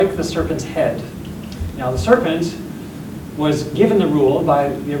the serpent's head. Now the serpent was given the rule by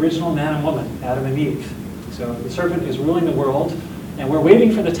the original man and woman, Adam and Eve. So the serpent is ruling the world, and we're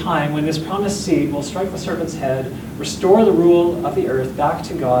waiting for the time when this promised seed will strike the serpent's head, restore the rule of the earth back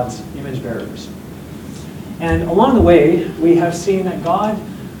to God's image bearers. And along the way, we have seen that God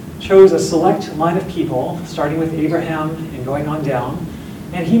chose a select line of people, starting with Abraham and going on down,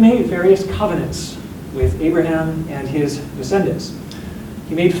 and he made various covenants with Abraham and his descendants.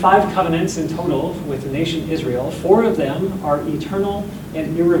 He made 5 covenants in total with the nation Israel. 4 of them are eternal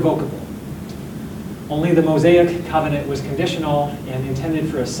and irrevocable. Only the Mosaic covenant was conditional and intended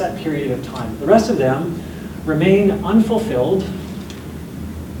for a set period of time. The rest of them remain unfulfilled,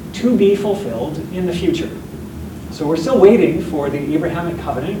 to be fulfilled in the future. So we're still waiting for the Abrahamic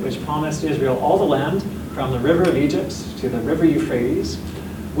covenant, which promised Israel all the land from the river of Egypt to the river Euphrates.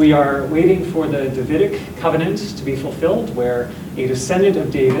 We are waiting for the Davidic covenant to be fulfilled, where a descendant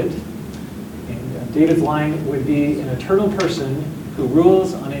of David, in David's line, would be an eternal person who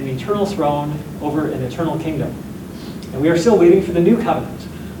rules on an eternal throne over an eternal kingdom. And we are still waiting for the new covenant,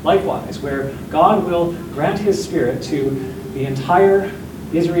 likewise, where God will grant his spirit to the entire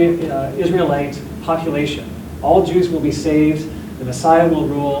Israelite population. All Jews will be saved, the Messiah will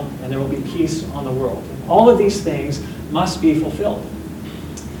rule, and there will be peace on the world. And all of these things must be fulfilled.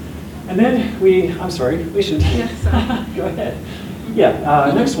 And then we should go ahead.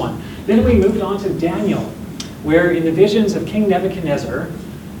 Yeah, next one. Then we moved on to Daniel, where in the visions of King Nebuchadnezzar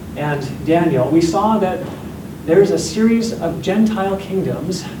and Daniel, we saw that there's a series of Gentile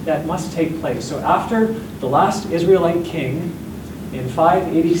kingdoms that must take place. So after the last Israelite king in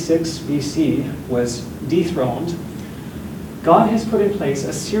 586 BC was dethroned, God has put in place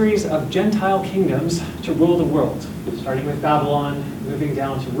a series of Gentile kingdoms to rule the world, starting with Babylon, moving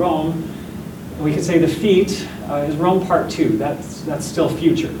down to Rome. And we could say the feet is Rome Part 2. That's still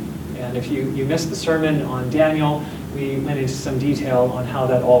future. And if you missed the sermon on Daniel, we went into some detail on how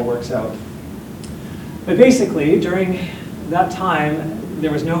that all works out. But basically, during that time,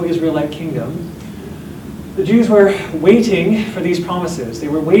 there was no Israelite kingdom. The Jews were waiting for these promises. They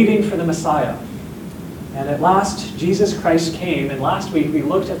were waiting for the Messiah. And at last, Jesus Christ came. And last week, we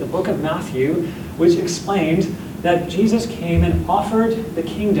looked at the book of Matthew, which explained that Jesus came and offered the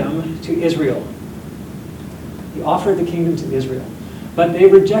kingdom to Israel. He offered the kingdom to Israel. But they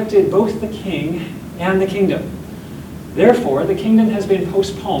rejected both the king and the kingdom. Therefore, the kingdom has been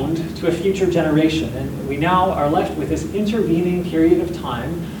postponed to a future generation. And we now are left with this intervening period of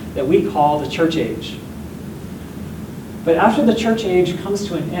time that we call the church age. But after the church age comes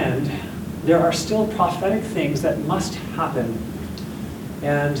to an end, there are still prophetic things that must happen.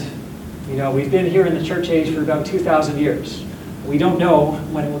 And, we've been here in the church age for about 2,000 years. We don't know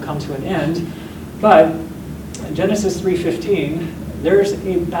when it will come to an end, but in Genesis 3:15, there's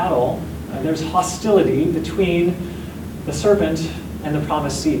a battle, there's hostility between the serpent and the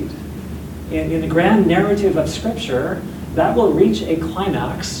promised seed. In the grand narrative of Scripture, that will reach a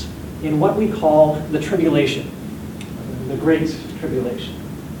climax in what we call the tribulation, the Great Tribulation.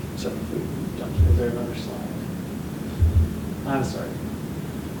 So, is there another slide? I'm sorry.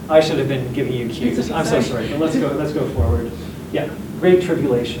 I should have been giving you cues. I'm so sorry, but let's go forward. Yeah, Great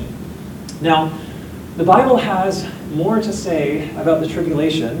Tribulation. Now, the Bible has more to say about the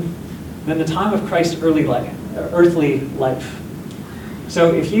tribulation than the time of Christ's earthly life.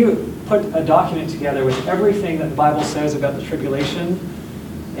 So if you put a document together with everything that the Bible says about the tribulation,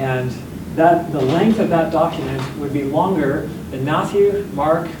 and that the length of that document would be longer than Matthew,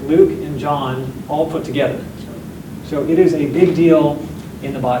 Mark, Luke, and John all put together. So it is a big deal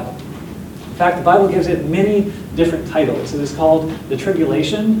in the Bible. In fact, the Bible gives it many different titles. It is called the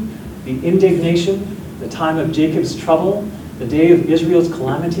tribulation, the indignation, the time of Jacob's trouble, the day of Israel's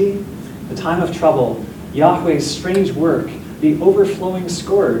calamity, the time of trouble, Yahweh's strange work, the overflowing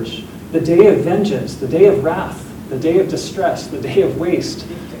scourge, the day of vengeance, the day of wrath, the day of distress, the day of waste,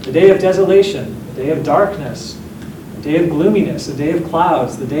 the day of desolation, the day of darkness, the day of gloominess, the day of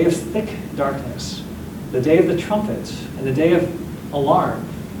clouds, the day of thick darkness, the day of the trumpet, and the day of alarm.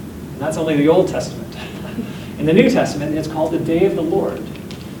 And that's only the Old Testament. In the New Testament, it's called the day of the Lord.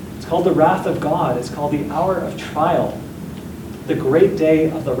 It's called the wrath of God. It's called the hour of trial, the great day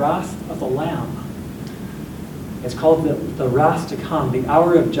of the wrath of the Lamb. It's called the wrath to come, the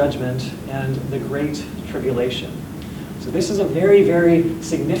hour of judgment, and the great tribulation. So this is a very, very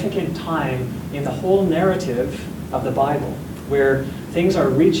significant time in the whole narrative of the Bible, where things are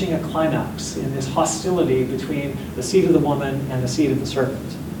reaching a climax in this hostility between the seed of the woman and the seed of the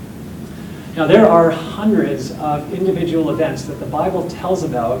serpent. Now, there are hundreds of individual events that the Bible tells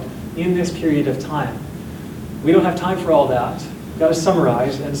about in this period of time. We don't have time for all that, got to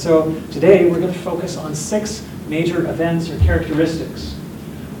summarize. And so today we're going to focus on 6 major events or characteristics.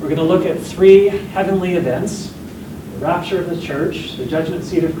 We're going to look at 3 heavenly events: the rapture of the church, the judgment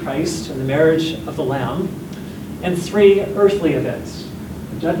seat of Christ, and the marriage of the Lamb, and 3 earthly events: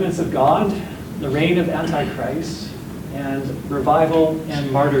 the judgments of God, the reign of Antichrist, and revival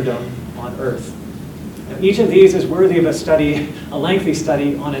and martyrdom on earth. Now, each of these is worthy of a study, a lengthy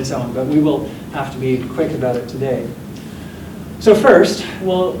study on its own, but we will have to be quick about it today. So first,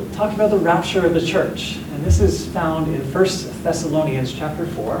 we'll talk about the rapture of the church. And this is found in 1 Thessalonians chapter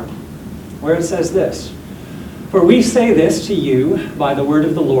 4, where it says this: "For we say this to you by the word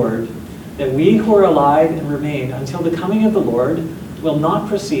of the Lord, that we who are alive and remain until the coming of the Lord will not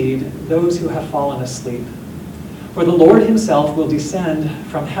precede those who have fallen asleep. For the Lord himself will descend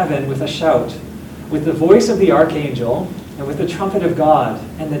from heaven with a shout, with the voice of the archangel, and with the trumpet of God,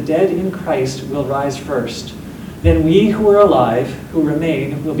 and the dead in Christ will rise first. Then we who are alive, who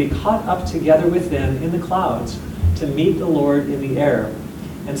remain, will be caught up together with them in the clouds to meet the Lord in the air.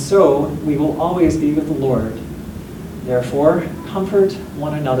 And so we will always be with the Lord. Therefore, comfort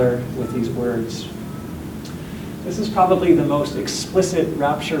one another with these words." This is probably the most explicit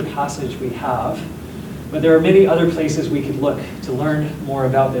rapture passage we have, but there are many other places we could look to learn more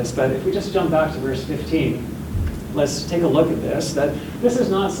about this. But if we just jump back to verse 15, let's take a look at this, that this is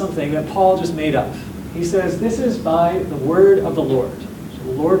not something that Paul just made up. He says this is by the word of the Lord.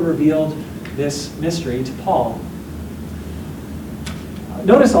 So the Lord revealed this mystery to Paul.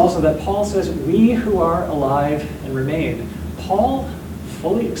 Notice also that Paul says, "we who are alive and remain." Paul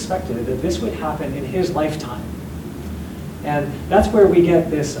fully expected that this would happen in his lifetime. And that's where we get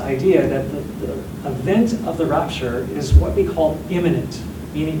this idea that the event of the rapture is what we call imminent,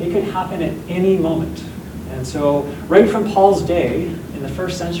 meaning it could happen at any moment. And so right from Paul's day in the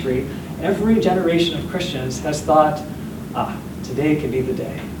 1st century, every generation of Christians has thought, today could be the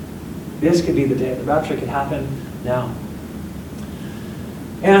day. This could be the day. The rapture could happen now.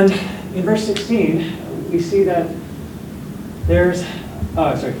 And in verse 16, we see that there's,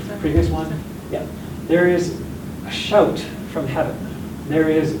 previous one. Yeah. There is a shout from heaven. There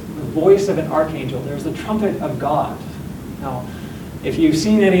is the voice of an archangel. There's the trumpet of God. Now, if you've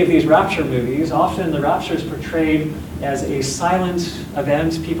seen any of these rapture movies, often the rapture is portrayed as a silent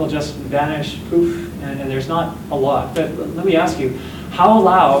event. People just vanish, poof, and there's not a lot. But let me ask you, how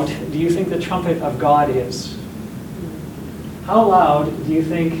loud do you think the trumpet of God is? How loud do you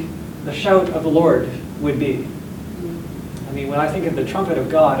think the shout of the Lord would be? I mean, when I think of the trumpet of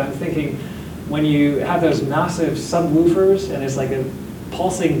God, I'm thinking when you have those massive subwoofers and it's like a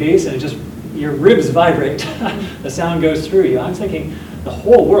pulsing bass and it just, your ribs vibrate, the sound goes through you. I'm thinking the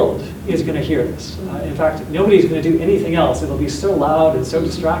whole world is going to hear this. In fact, nobody's going to do anything else. It'll be so loud and so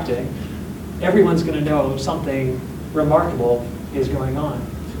distracting. Everyone's going to know something remarkable is going on.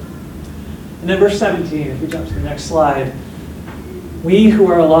 And then verse 17, if we jump to the next slide, "we who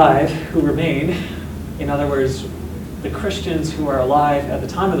are alive, who remain," in other words, the Christians who are alive at the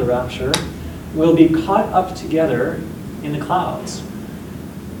time of the rapture, "will be caught up together in the clouds,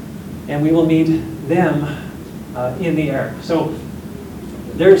 and we will meet them in the air." So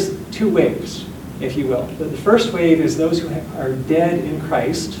there's 2 waves, if you will. The first wave is those who are dead in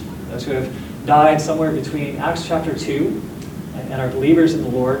Christ, those who have died somewhere between Acts chapter 2 and are believers in the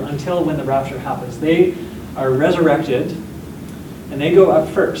Lord until when the rapture happens. They are resurrected, and they go up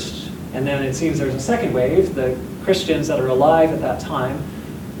first. And then it seems there's a second wave, the Christians that are alive at that time.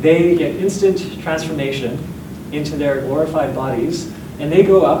 They get instant transformation into their glorified bodies, and they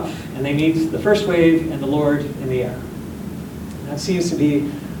go up and they meet the first wave and the Lord in the air. And that seems to be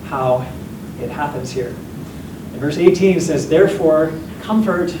how it happens here. And verse 18 says, "Therefore,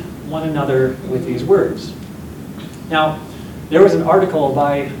 comfort one another with these words." Now, there was an article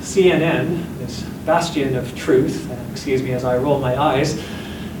by CNN, this bastion of truth, excuse me as I roll my eyes.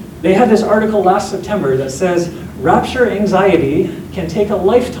 They had this article last September that says, "Rapture anxiety can take a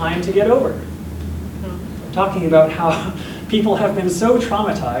lifetime to get over." Talking about how people have been so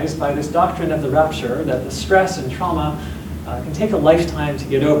traumatized by this doctrine of the rapture that the stress and trauma can take a lifetime to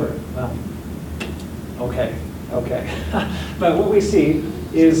get over. Well, okay. But what we see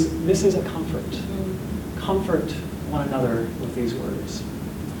is this is a comfort. Comfort one another with these words.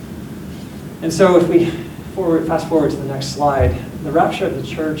 And so if we fast forward to the next slide, the rapture of the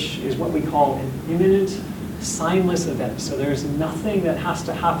church is what we call an imminent, signless event. So there's nothing that has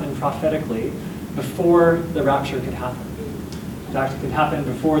to happen prophetically before the rapture could happen. In fact, it could happen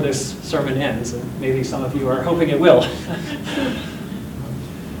before this sermon ends, and maybe some of you are hoping it will.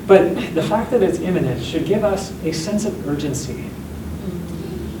 But the fact that it's imminent should give us a sense of urgency.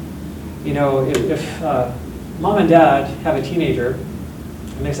 You know, if mom and dad have a teenager,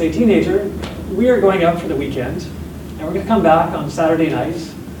 and they say, teenager, we are going out for the weekend, and we're going to come back on Saturday night,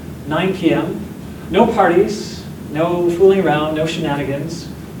 9 p.m., no parties, no fooling around, no shenanigans.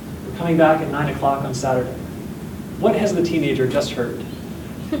 We're coming back at 9 o'clock on Saturday. What has the teenager just heard?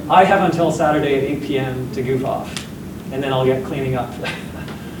 I have until Saturday at 8 p.m. to goof off, and then I'll get cleaning up.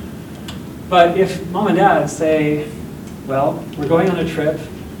 But if mom and dad say, well, we're going on a trip,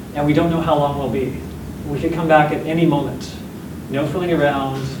 and we don't know how long we'll be. We could come back at any moment. No fooling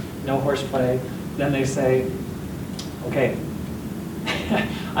around, no horseplay. Then they say, okay,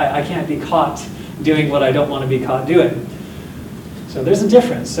 I can't be caught doing what I don't want to be caught doing. So there's a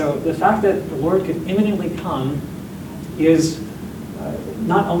difference. So the fact that the Lord could imminently come is,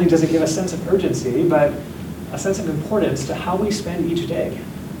 not only does it give a sense of urgency, but a sense of importance to how we spend each day.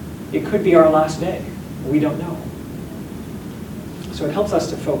 It could be our last day. We don't know. So it helps us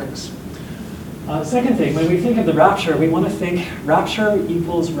to focus. Second thing, when we think of the rapture, we want to think rapture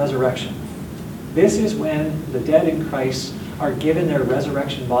equals resurrection. This is when the dead in Christ are given their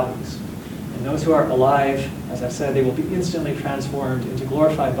resurrection bodies. And those who are alive, as I said, they will be instantly transformed into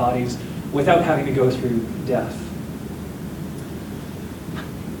glorified bodies without having to go through death.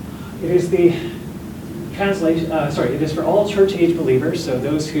 It is the translation, it is for all church age believers, so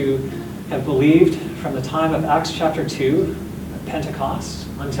those who have believed from the time of Acts chapter 2, Pentecost,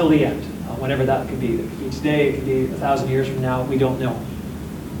 until the end, whenever that could be. Each day, it could be 1,000 years from now, we don't know.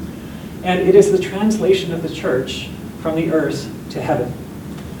 And it is the translation of the church from the earth to heaven.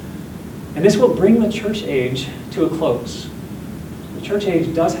 And this will bring the church age to a close. The church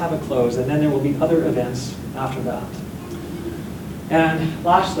age does have a close, and then there will be other events after that. And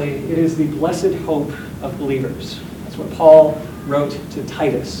lastly, it is the blessed hope of believers. That's what Paul wrote to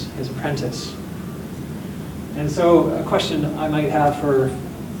Titus, his apprentice. And so a question I might have for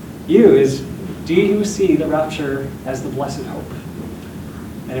you is, do you see the rapture as the blessed hope?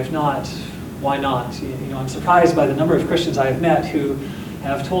 And if not, why not? I'm surprised by the number of Christians I have met who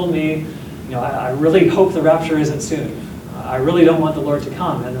have told me, I really hope the rapture isn't soon. I really don't want the Lord to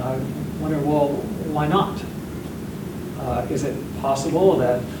come. And I wonder, well, why not? Is it possible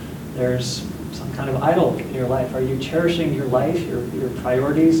that there's some kind of idol in your life? Are you cherishing your life, your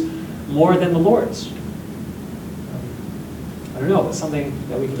priorities, more than the Lord's? I don't know, it's something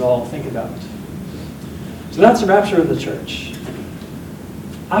that we could all think about. So that's the rapture of the church.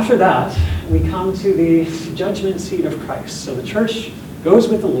 After that, we come to the judgment seat of Christ. So the church goes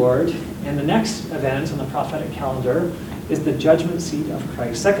with the Lord, and the next event on the prophetic calendar is the judgment seat of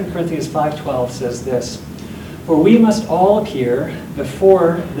Christ. 2 Corinthians 5:12 says this, "For we must all appear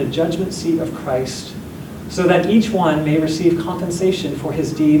before the judgment seat of Christ, so that each one may receive compensation for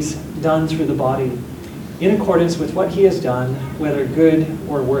his deeds done through the body, in accordance with what he has done, whether good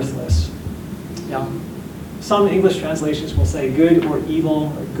or worthless." Now, some English translations will say good or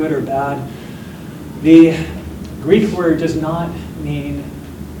evil, or good or bad. The Greek word does not mean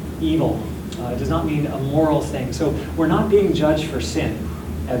evil. It does not mean a moral thing. So we're not being judged for sin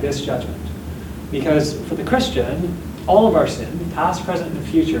at this judgment. Because for the Christian, all of our sin, past, present, and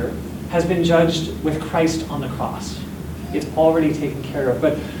future, has been judged with Christ on the cross. It's already taken care of.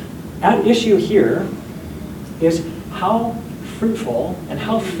 But at issue here is how fruitful and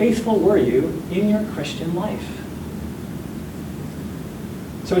how faithful were you in your Christian life?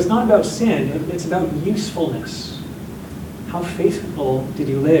 So it's not about sin, it's about usefulness. How faithful did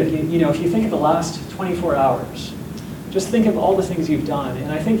you live? If you think of the last 24 hours, just think of all the things you've done.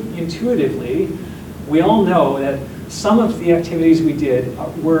 And I think intuitively, we all know that some of the activities we did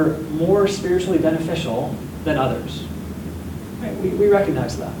were more spiritually beneficial than others. Right? We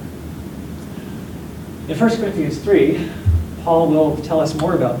recognize that. In 1 Corinthians 3, Paul will tell us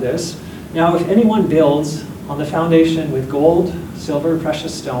more about this. "Now, if anyone builds on the foundation with gold, silver,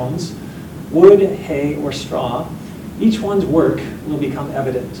 precious stones, wood, hay, or straw, each one's work will become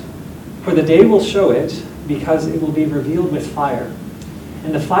evident. For the day will show it, because it will be revealed with fire.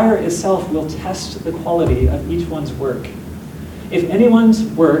 And the fire itself will test the quality of each one's work. If anyone's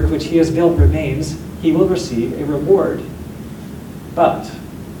work which he has built remains, he will receive a reward. But,"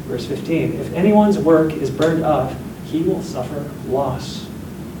 verse 15, "if anyone's work is burned up, he will suffer loss.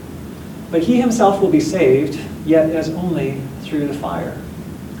 But he himself will be saved, yet as only through the fire."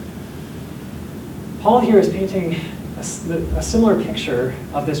 Paul here is painting a similar picture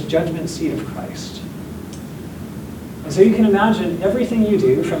of this judgment seat of Christ. And so you can imagine everything you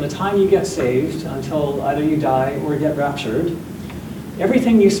do from the time you get saved until either you die or get raptured,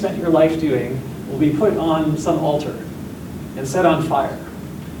 everything you spent your life doing will be put on some altar and set on fire.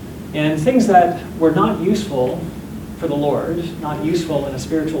 And things that were not useful for the Lord, not useful in a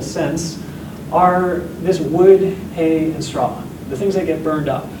spiritual sense, are this wood, hay, and straw, the things that get burned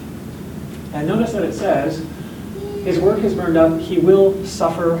up. And notice that it says, his work is burned up, he will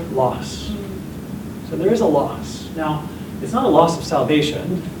suffer loss. So there is a loss. Now, it's not a loss of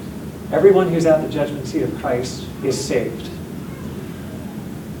salvation. Everyone who's at the judgment seat of Christ is saved.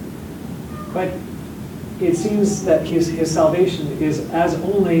 But it seems that his salvation is as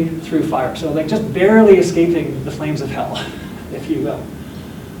only through fire. So like just barely escaping the flames of hell, if you will.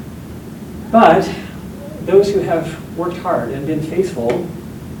 But those who have worked hard and been faithful,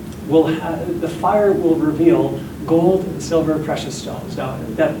 the fire will reveal gold and silver, precious stones. Now,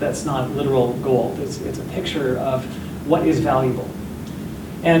 that's not literal gold. It's a picture of what is valuable.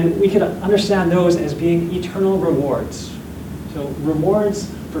 And we can understand those as being eternal rewards. So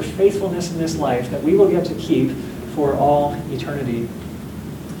rewards for faithfulness in this life that we will get to keep for all eternity.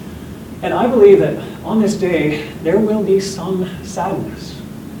 And I believe that on this day, there will be some sadness.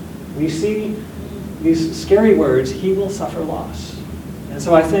 We see these scary words, he will suffer loss. And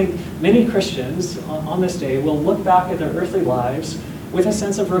so I think many Christians on this day will look back at their earthly lives with a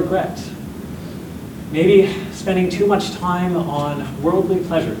sense of regret. Maybe spending too much time on worldly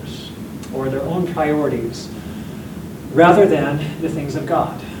pleasures or their own priorities rather than the things of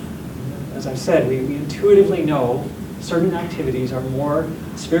God. As I've said, we intuitively know certain activities are more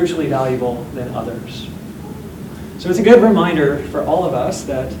spiritually valuable than others. So it's a good reminder for all of us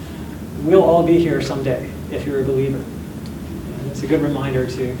that we'll all be here someday if you're a believer. And it's a good reminder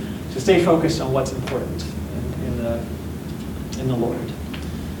to stay focused on what's important in the Lord.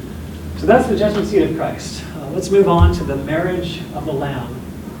 So that's the judgment seat of Christ. Let's move on to the marriage of the Lamb.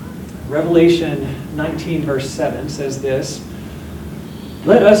 Revelation 19 verse 7 says this,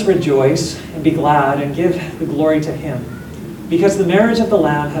 "Let us rejoice and be glad and give the glory to him, because the marriage of the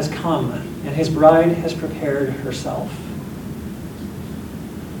Lamb has come, and his bride has prepared herself."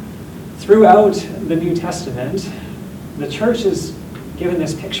 Throughout the New Testament, the church is given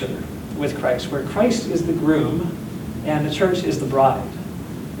this picture with Christ, where Christ is the groom and the church is the bride.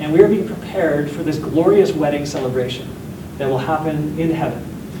 And we are being prepared for this glorious wedding celebration that will happen in heaven.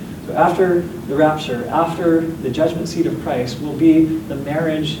 So after the rapture, after the judgment seat of Christ, will be the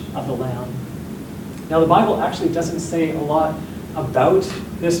marriage of the Lamb. Now the Bible actually doesn't say a lot about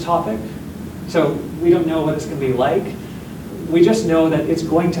this topic, so we don't know what it's going to be like. We just know that it's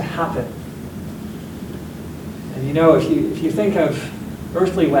going to happen. And you know, if you think of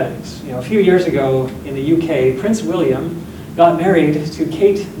earthly weddings, a few years ago in the UK, Prince William got married to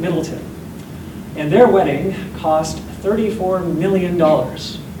Kate Middleton, and their wedding cost $34 million.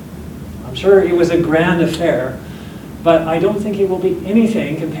 I'm sure it was a grand affair, but I don't think it will be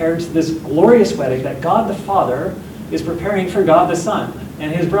anything compared to this glorious wedding that God the Father is preparing for God the Son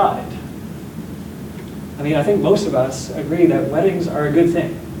and his bride. I mean, I think most of us agree that weddings are a good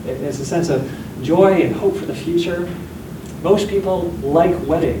thing. It's a sense of joy and hope for the future. Most people like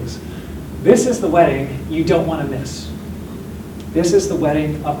weddings. This is the wedding you don't want to miss. This is the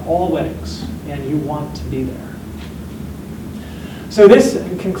wedding of all weddings, and you want to be there. So this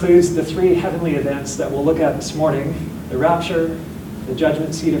concludes the three heavenly events that we'll look at this morning: the rapture, the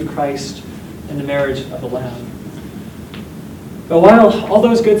judgment seat of Christ, and the marriage of the Lamb. But while all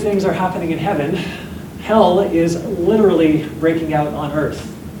those good things are happening in heaven, hell is literally breaking out on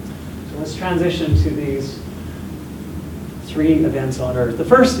earth. So let's transition to these three events on earth. The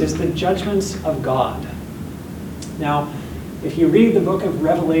first is the judgments of God. Now, if you read the book of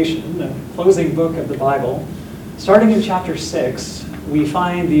Revelation, the closing book of the Bible, starting in chapter 6, we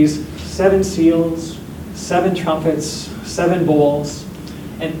find these 7 seals, 7 trumpets, 7 bowls,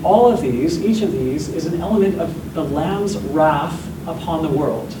 and all of these, each of these, is an element of the Lamb's wrath upon the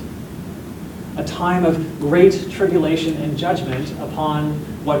world. A time of great tribulation and judgment upon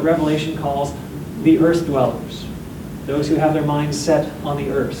what Revelation calls the earth dwellers, those who have their minds set on the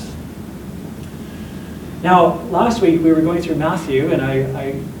earth. Now, last week we were going through Matthew, and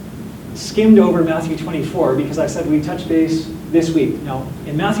I skimmed over Matthew 24 because I said we'd touch base this week. Now,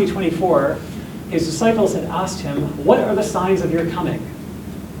 in Matthew 24, his disciples had asked him, "What are the signs of your coming?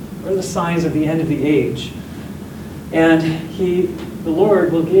 What are the signs of the end of the age?" And the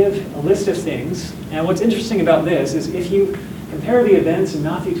Lord will give a list of things. And what's interesting about this is if you compare the events in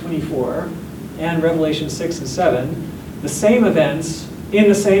Matthew 24 and Revelation 6 and 7, the same events in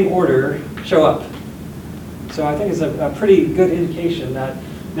the same order show up. So I think it's a pretty good indication that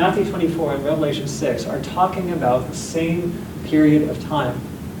Matthew 24 and Revelation 6 are talking about the same period of time.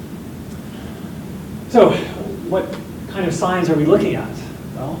 So what kind of signs are we looking at?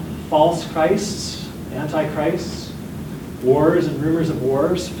 Well, false Christs, antichrists, wars and rumors of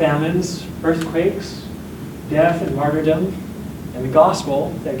wars, famines, earthquakes, death and martyrdom, and the gospel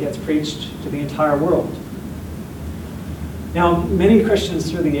that gets preached to the entire world. Now, many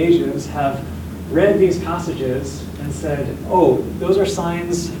Christians through the ages have read these passages and said, oh, those are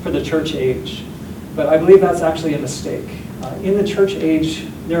signs for the church age. But I believe that's actually a mistake. In the church age,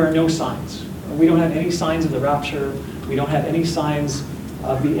 there are no signs. We don't have any signs of the rapture. We don't have any signs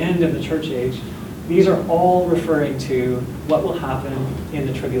of the end of the church age. These are all referring to what will happen in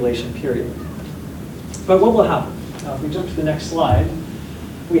the tribulation period. But what will happen? If we jump to the next slide,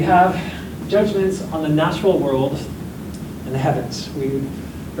 we have judgments on the natural world and the heavens.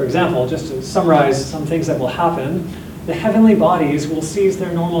 For example, just to summarize some things that will happen, the heavenly bodies will cease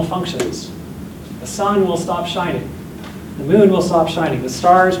their normal functions. The sun will stop shining. The moon will stop shining. The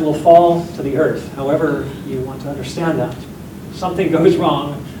stars will fall to the earth, however you want to understand that. Something goes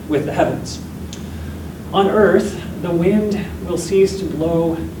wrong with the heavens. On earth, the wind will cease to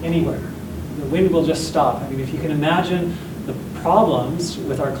blow anywhere. The wind will just stop. I mean, if you can imagine the problems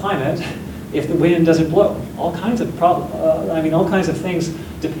with our climate, if the wind doesn't blow, all kinds of things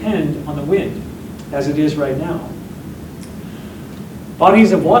depend on the wind, as it is right now.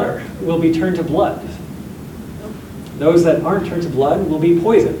 Bodies of water will be turned to blood. Those that aren't turned to blood will be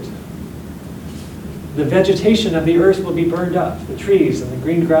poisoned. The vegetation of the earth will be burned up. The trees and the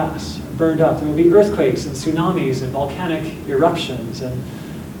green grass are burned up. There will be earthquakes and tsunamis and volcanic eruptions. And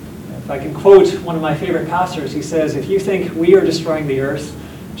if I can quote one of my favorite pastors, he says, if you think we are destroying the earth,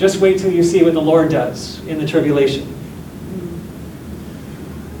 just wait till you see what the Lord does in the tribulation.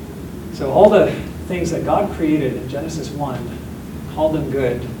 So all the things that God created in Genesis 1, called them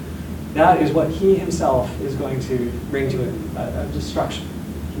good, that is what he himself is going to bring to a destruction.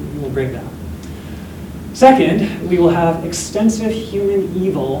 He will bring that. Second, we will have extensive human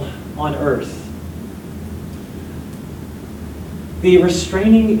evil on earth. The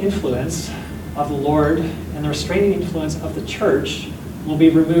restraining influence of the Lord and the restraining influence of the church will be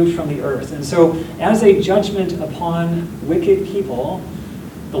removed from the earth. And so, as a judgment upon wicked people,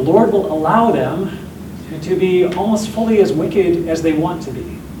 the Lord will allow them to be almost fully as wicked as they want to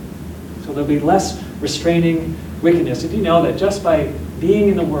be. So there'll be less restraining wickedness. Did you know that just by being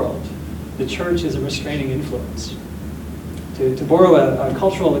in the world, the church is a restraining influence? To borrow a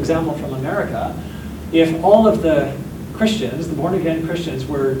cultural example from America, if all of the Christians, the born-again Christians,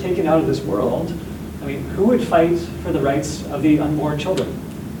 were taken out of this world, I mean, who would fight for the rights of the unborn children?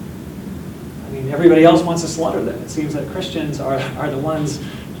 I mean, everybody else wants to slaughter them. It seems that Christians are the ones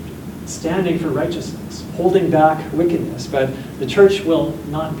standing for righteousness, holding back wickedness, but the church will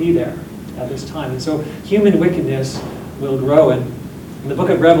not be there at this time. And so human wickedness will grow. And in the book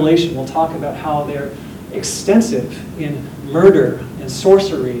of Revelation, we'll talk about how they're extensive in murder and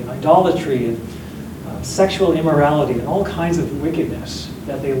sorcery and idolatry and sexual immorality and all kinds of wickedness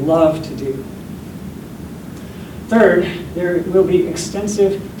that they love to do. Third, there will be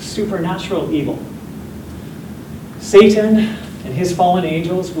extensive supernatural evil. Satan and his fallen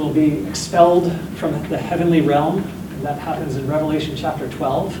angels will be expelled from the heavenly realm. And that happens in Revelation chapter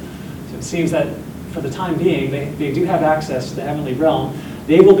 12. So it seems that for the time being, they do have access to the heavenly realm.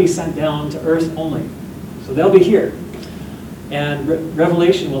 They will be sent down to earth only. So they'll be here. And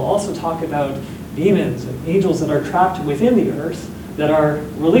Revelation will also talk about demons and angels that are trapped within the earth that are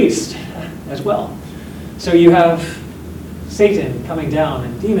released as well. So you have Satan coming down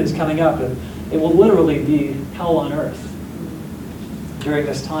and demons coming up, and it will literally be hell on earth during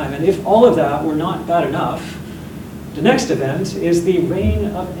this time. And if all of that were not bad enough, the next event is the reign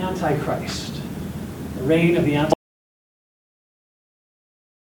of Antichrist. The reign of the Antichrist.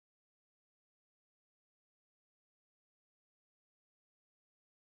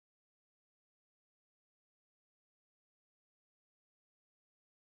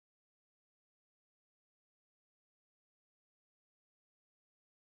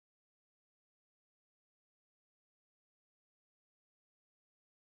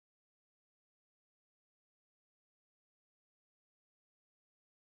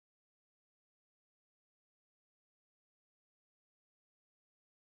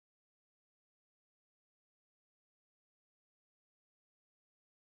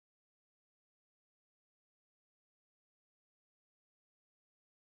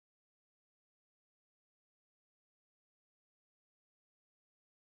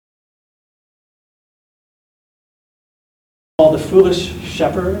 The foolish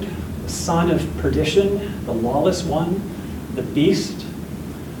shepherd, the son of perdition, the lawless one, the beast,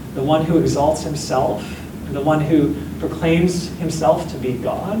 the one who exalts himself, the one who proclaims himself to be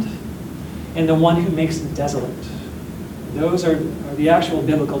God, and the one who makes desolate. Those are the actual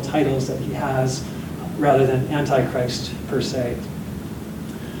biblical titles that he has rather than Antichrist per se.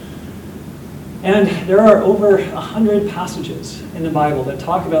 And there are over 100 passages in the Bible that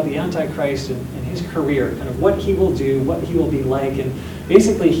talk about the Antichrist and his career, kind of what he will do, what he will be like, and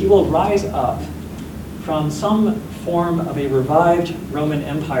basically he will rise up from some form of a revived Roman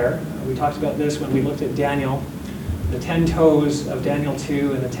Empire. We talked about this when we looked at Daniel, the 10 toes of Daniel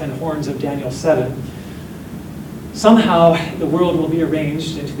 2 and the 10 horns of Daniel 7. Somehow the world will be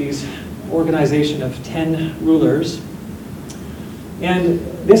arranged into these organization of 10 rulers. And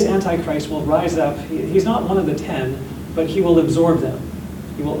this Antichrist will rise up. He's not one of the 10, but he will absorb them.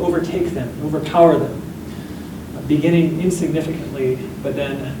 He will overtake them, overpower them, beginning insignificantly, but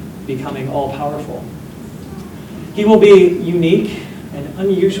then becoming all-powerful. He will be unique and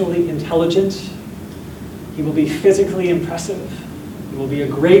unusually intelligent. He will be physically impressive. He will be a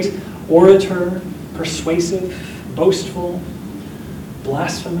great orator, persuasive, boastful,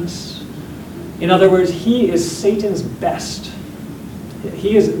 blasphemous. In other words, he is Satan's best.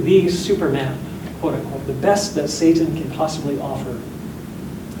 He is the Superman, quote unquote, the best that Satan can possibly offer.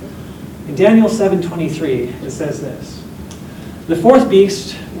 In Daniel 7:23, it says this: "The fourth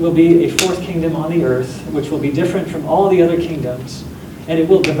beast will be a fourth kingdom on the earth, which will be different from all the other kingdoms, and it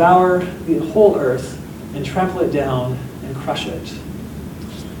will devour the whole earth and trample it down and crush it."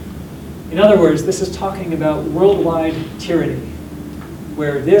 In other words, this is talking about worldwide tyranny,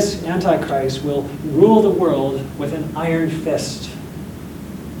 where this Antichrist will rule the world with an iron fist.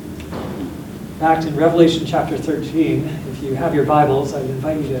 In fact, in Revelation chapter 13, if you have your Bibles, I'd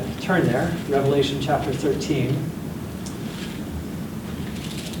invite you to turn there, Revelation chapter 13.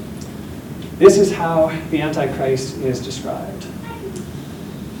 This is how the Antichrist is described.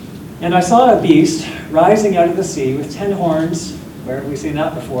 "And I saw a beast rising out of the sea with 10 horns," where have we seen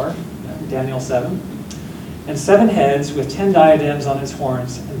that before? Daniel 7. "And 7 heads with 10 diadems on its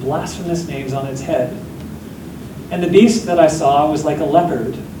horns and blasphemous names on its head. And the beast that I saw was like a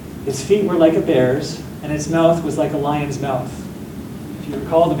leopard. Its feet were like a bear's, and its mouth was like a lion's mouth." If you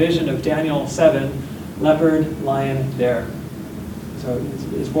recall the vision of Daniel 7, leopard, lion, bear. So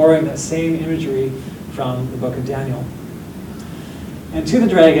it's borrowing that same imagery from the book of Daniel. "And to the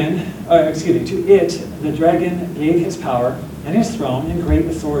dragon, to it, the dragon gave his power and his throne and great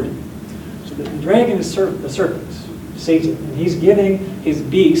authority." So the dragon is the serpent, Satan, and he's giving his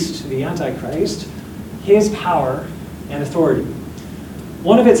beast, the Antichrist, his power and authority.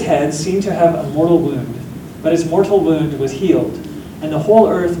 "One of its heads seemed to have a mortal wound, but its mortal wound was healed, and the whole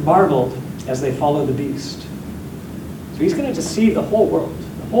earth marveled as they followed the beast." So he's going to deceive the whole world.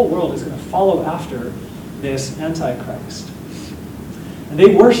 The whole world is going to follow after this Antichrist. "And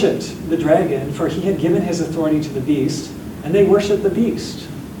they worshipped the dragon, for he had given his authority to the beast, and they worshipped the beast."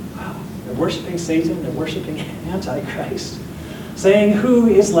 Wow, they're worshiping Satan, they're worshiping Antichrist, saying, "Who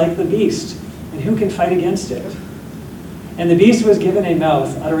is like the beast, and who can fight against it?" "And the beast was given a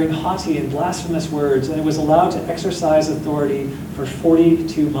mouth, uttering haughty and blasphemous words, and it was allowed to exercise authority for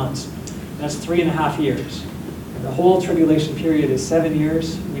 42 months. That's 3.5 years. And the whole tribulation period is 7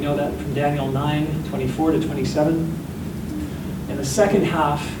 years. We know that from Daniel 9:24 to 27. And the second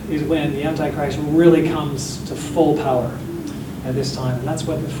half is when the Antichrist really comes to full power at this time. And that's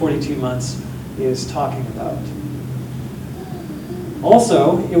what the 42 months is talking about.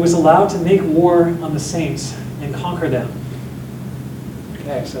 Also, it was allowed to make war on the saints and conquer them.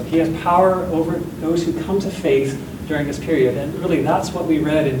 Okay, so he has power over those who come to faith during this period. And really, that's what we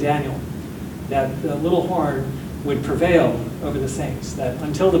read in Daniel, that the little horn would prevail over the saints, that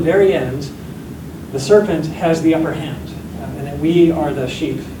until the very end, the serpent has the upper hand, and that we are the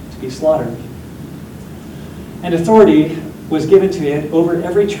sheep to be slaughtered. "And authority was given to it over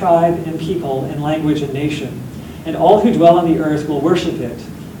every tribe and people and language and nation. And all who dwell on the earth will worship it,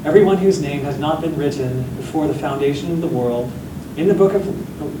 everyone whose name has not been written before the foundation of the world in the book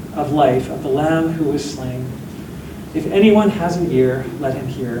of life of the Lamb who was slain. If anyone has an ear, let him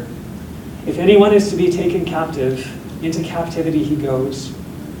hear. If anyone is to be taken captive, into captivity he goes.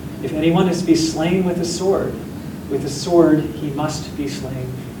 If anyone is to be slain with the sword he must be slain."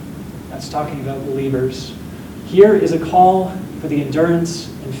 That's talking about believers. "Here is a call for the endurance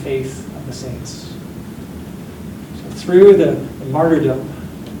and faith of the saints." So through the martyrdom,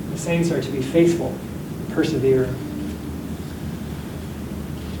 the saints are to be faithful and persevere.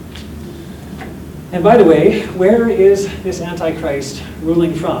 And by the way, where is this Antichrist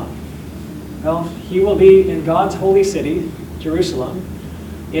ruling from? Well, he will be in God's holy city, Jerusalem,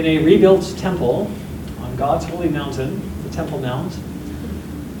 in a rebuilt temple on God's holy mountain, the Temple Mount,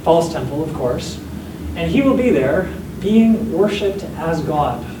 false temple, of course, and he will be there being worshipped as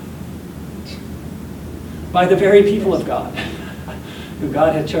God by the very people of God, who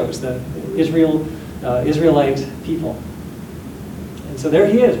God had chose, the Israelite people. And so there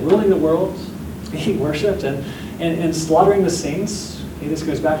he is, ruling the world, being worshipped and slaughtering the saints. Okay, this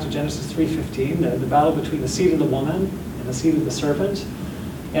goes back to Genesis 3:15, the battle between the seed of the woman and the seed of the serpent.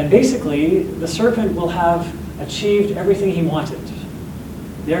 And basically, the serpent will have achieved everything he wanted.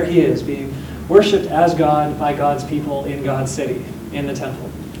 There he is, being worshipped as God by God's people in God's city, in the temple.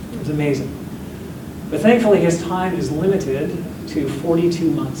 It's amazing. But thankfully, his time is limited to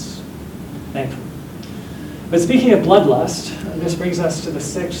 42 months. Thankfully. But speaking of bloodlust, this brings us to the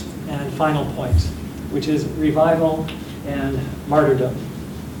sixth and final point, which is revival and martyrdom.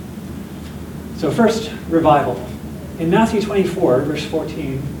 So first, revival. In Matthew 24, verse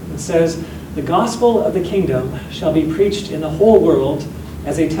 14, it says, "The gospel of the kingdom shall be preached in the whole world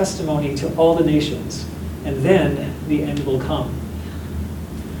as a testimony to all the nations, and then the end will come."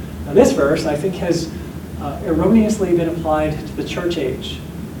 Now this verse, I think, has erroneously been applied to the church age,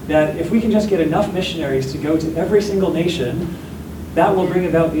 that if we can just get enough missionaries to go to every single nation, that will bring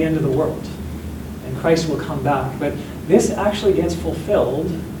about the end of the world, and Christ will come back. But this actually gets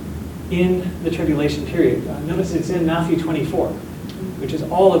fulfilled in the tribulation period. Notice it's in Matthew 24, which is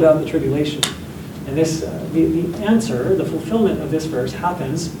all about the tribulation. And this, the answer, the fulfillment of this verse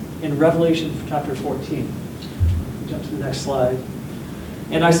happens in Revelation chapter 14. Jump to the next slide.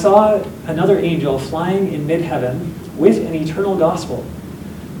 "And I saw another angel flying in mid-heaven with an eternal gospel,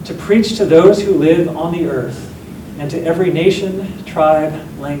 to preach to those who live on the earth, and to every nation, tribe,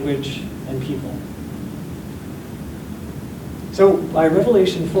 language, and people." So by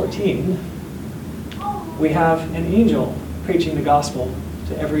Revelation 14, we have an angel preaching the gospel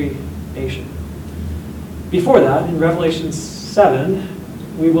to every nation. Before that, in Revelation 7,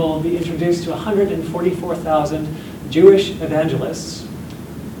 we will be introduced to 144,000 Jewish evangelists.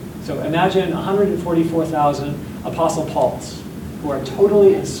 So imagine 144,000 Apostle Pauls who are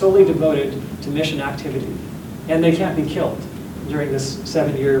totally and solely devoted to mission activity. And they can't be killed during this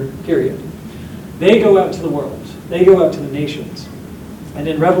 7-year period. They go out to the world. They go out to the nations. And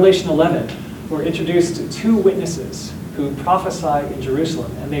in Revelation 11, we're introduced to 2 witnesses who prophesy in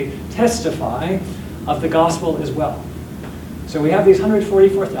Jerusalem, and they testify of the gospel as well. So we have these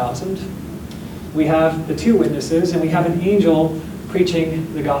 144,000, we have the 2 witnesses, and we have an angel preaching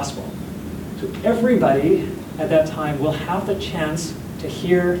the gospel. So everybody at that time will have the chance to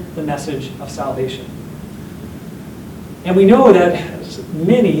hear the message of salvation. And we know that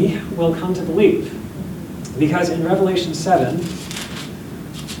many will come to believe, because in Revelation 7,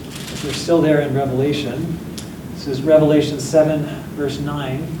 if we're still there in Revelation, this is Revelation 7, verse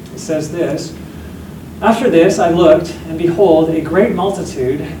 9, it says this, "After this I looked, and behold, a great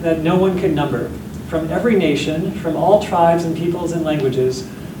multitude that no one could number, from every nation, from all tribes and peoples and languages,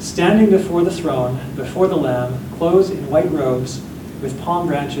 standing before the throne, before the Lamb, clothed in white robes, with palm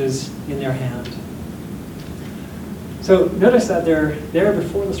branches in their hand." So notice that they're there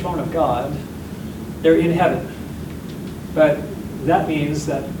before the throne of God. They're in heaven. But that means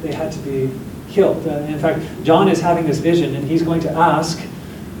that they had to be killed. In fact, John is having this vision, and he's going to ask,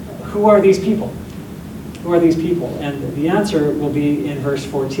 who are these people? Who are these people? And the answer will be in verse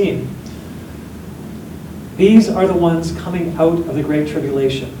 14. "These are the ones coming out of the great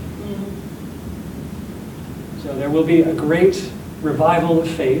tribulation." So there will be a great revival of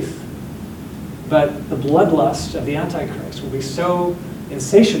faith, but the bloodlust of the Antichrist will be so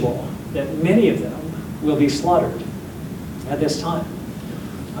insatiable that many of them will be slaughtered at this time.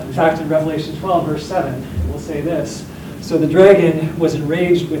 In fact, in Revelation 12, verse 7, it will say this, "So the dragon was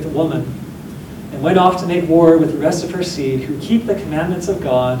enraged with the woman, and went off to make war with the rest of her seed, who keep the commandments of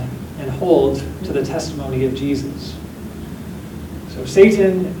God and hold to the testimony of Jesus." So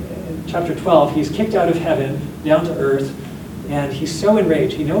Satan, in chapter 12, he's kicked out of heaven, down to earth, and he's so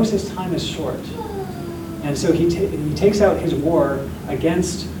enraged. He knows his time is short. And so he takes out his war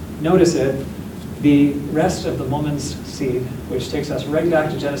against, notice it, the rest of the woman's seed, which takes us right back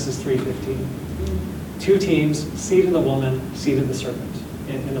to Genesis 3:15. 2 teams, seed of the woman, seed of the serpent,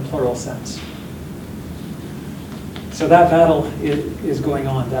 in the plural sense. So that battle is going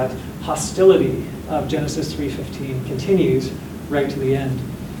on. That hostility of Genesis 3:15 continues right to the end.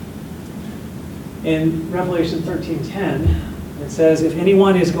 In Revelation 13:10, it says, "If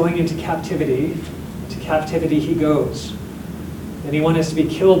anyone is going into captivity, to captivity he goes. Anyone is to be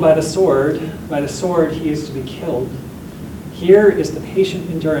killed by the sword he is to be killed. Here is the patient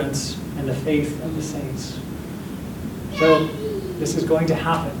endurance and the faith of the saints." So this is going to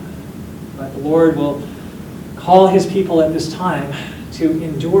happen. But the Lord will call his people at this time to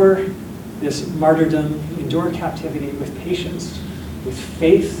endure this martyrdom, endure captivity with patience, with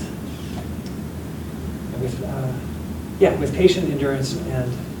faith, and with patient endurance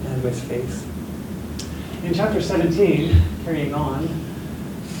and with faith. In chapter 17, carrying on,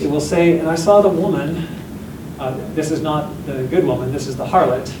 it will say, and I saw the woman, this is not the good woman, this is the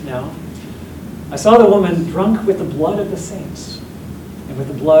harlot now. I saw the woman drunk with the blood of the saints and with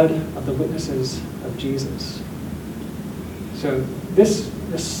the blood of the witnesses of Jesus. So this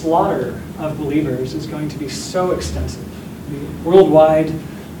slaughter of believers is going to be so extensive. Worldwide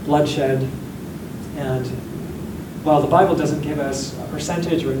bloodshed. And while the Bible doesn't give us a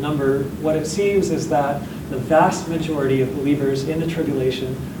percentage or a number, what it seems is that the vast majority of believers in the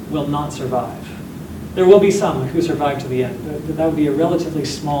tribulation will not survive. There will be some who survive to the end, but that would be a relatively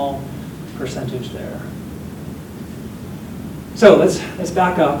small percentage there. So let's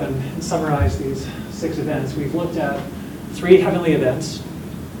back up and summarize these 6 events. We've looked at 3 heavenly events: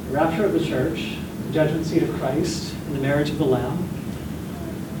 the rapture of the church, the judgment seat of Christ, and the marriage of the Lamb.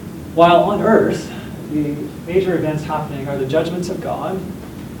 While on earth, the major events happening are the judgments of God,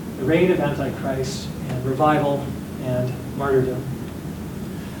 the reign of Antichrist, and revival and martyrdom.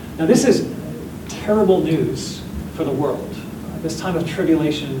 Now this is terrible news for the world, this time of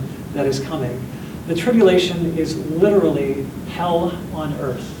tribulation that is coming. The tribulation is literally hell on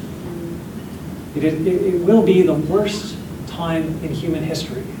earth. It will be the worst time in human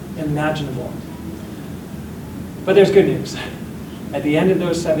history imaginable. But there's good news. At the end of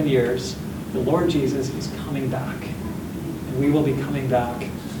those 7 years, the Lord Jesus is coming back, and we will be coming back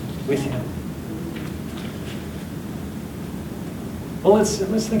with him. Well,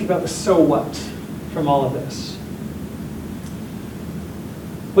 let's think about the so what from all of this.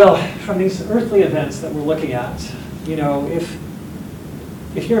 Well, from these earthly events that we're looking at, you know, if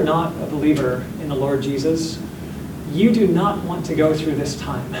you're not a believer in the Lord Jesus, you do not want to go through this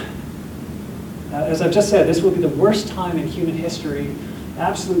time. As I've just said, this will be the worst time in human history.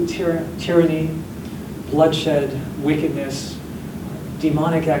 Absolute tyranny, bloodshed, wickedness,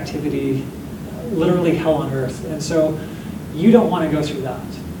 demonic activity, literally hell on earth. And so you don't want to go through that.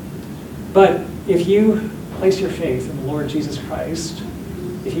 But if you place your faith in the Lord Jesus Christ,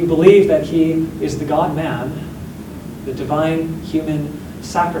 if you believe that he is the God-man, the divine human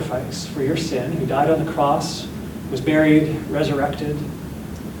sacrifice for your sin, who died on the cross, was buried, resurrected,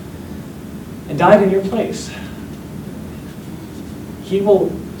 and died in your place, he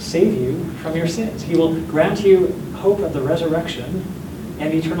will save you from your sins. He will grant you hope of the resurrection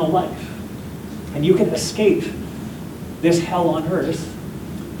and eternal life. And you can escape this hell on earth,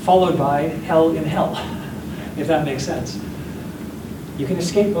 followed by hell in hell, if that makes sense. You can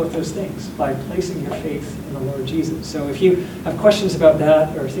escape both those things by placing your faith in the Lord Jesus. So if you have questions about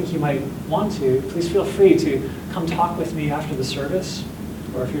that or think you might want to, please feel free to come talk with me after the service.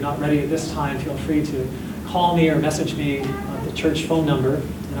 Or if you're not ready at this time, feel free to call me or message me at the church phone number,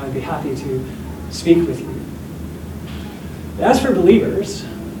 and I'd be happy to speak with you. As for believers,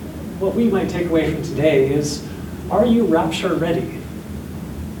 what we might take away from today is, are you rapture ready?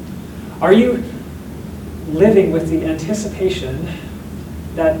 Are you living with the anticipation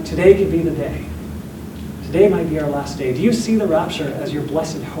that today could be the day? Today might be our last day. Do you see the rapture as your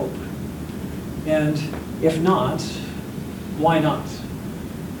blessed hope? And if not, why not?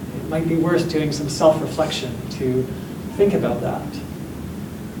 It might be worth doing some self-reflection to think about that.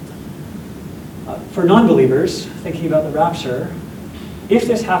 For non-believers, thinking about the rapture, if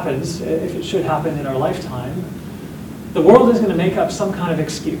this happens, if it should happen in our lifetime, the world is going to make up some kind of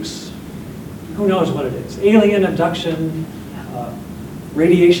excuse. Who knows what it is? Alien abduction,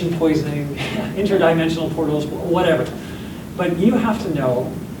 radiation poisoning, interdimensional portals, whatever. But you have to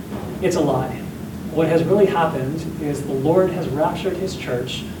know it's a lie. What has really happened is the Lord has raptured his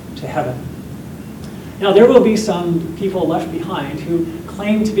church to heaven. Now, there will be some people left behind who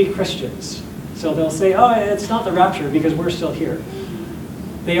claim to be Christians. So they'll say, oh, it's not the rapture because we're still here.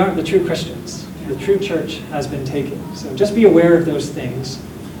 They aren't the true Christians. The true church has been taken. So just be aware of those things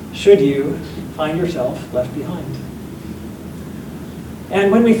should you find yourself left behind.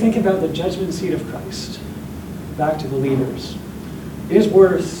 And when we think about the judgment seat of Christ, back to believers, it is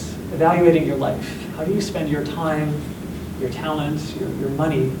worth evaluating your life. How do you spend your time, your talents, your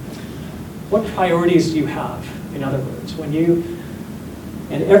money? What priorities do you have, in other words?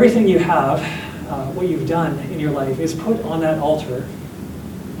 And everything you have, what you've done in your life is put on that altar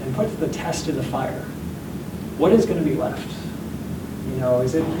and put the test in the fire. What is going to be left? You know,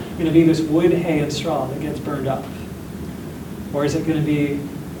 is it going to be this wood, hay, and straw that gets burned up? Or is it going to be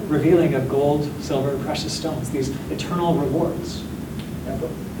revealing of gold, silver, precious stones, these eternal rewards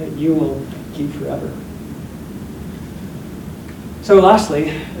that you will keep forever? So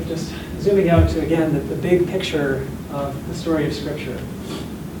lastly, just zooming out to, again, the big picture of the story of Scripture.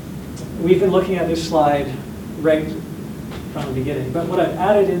 We've been looking at this slide right from the beginning, but what I've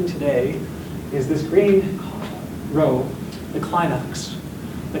added in today is this green row, the climax.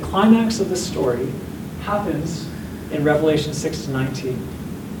 the climax of the story happens in Revelation 6 to 19,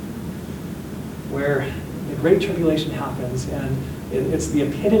 where the Great Tribulation happens, and it's the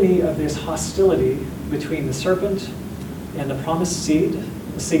epitome of this hostility between the serpent and the promised seed,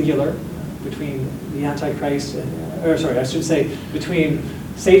 the singular, between the Antichrist, between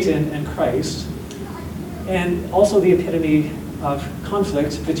Satan and Christ, and also the epitome of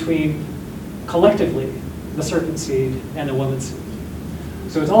conflict between, collectively, the serpent seed and the woman's seed.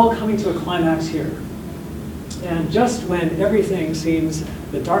 So it's all coming to a climax here. And just when everything seems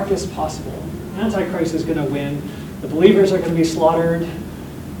the darkest possible, Antichrist is going to win, the believers are going to be slaughtered, ...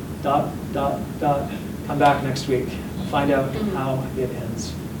 Come back next week, find out how it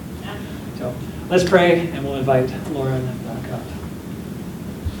ends. So let's pray, and we'll invite Lauren back up.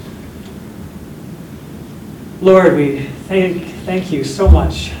 Lord, we thank you so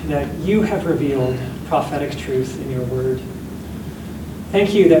much that you have revealed prophetic truth in your word.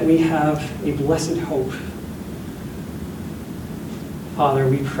 Thank you that we have a blessed hope. Father,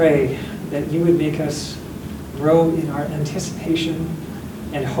 we pray that you would make us grow in our anticipation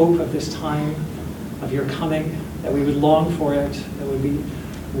and hope of this time of your coming, that we would long for it, that we would be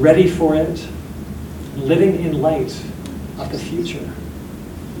ready for it, living in light of the future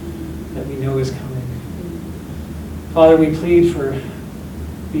that we know is coming. Father, we plead for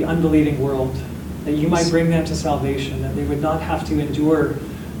the unbelieving world, that you might bring them to salvation, that they would not have to endure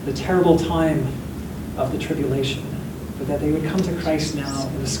the terrible time of the tribulation, but that they would come to Christ now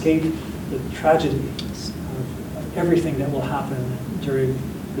and escape the tragedy of everything that will happen during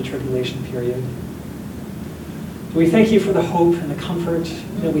the tribulation period. So we thank you for the hope and the comfort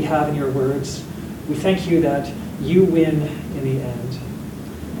that we have in your words. We thank you that you win in the end.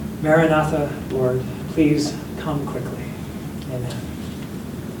 Maranatha, Lord, please come quickly. Amen.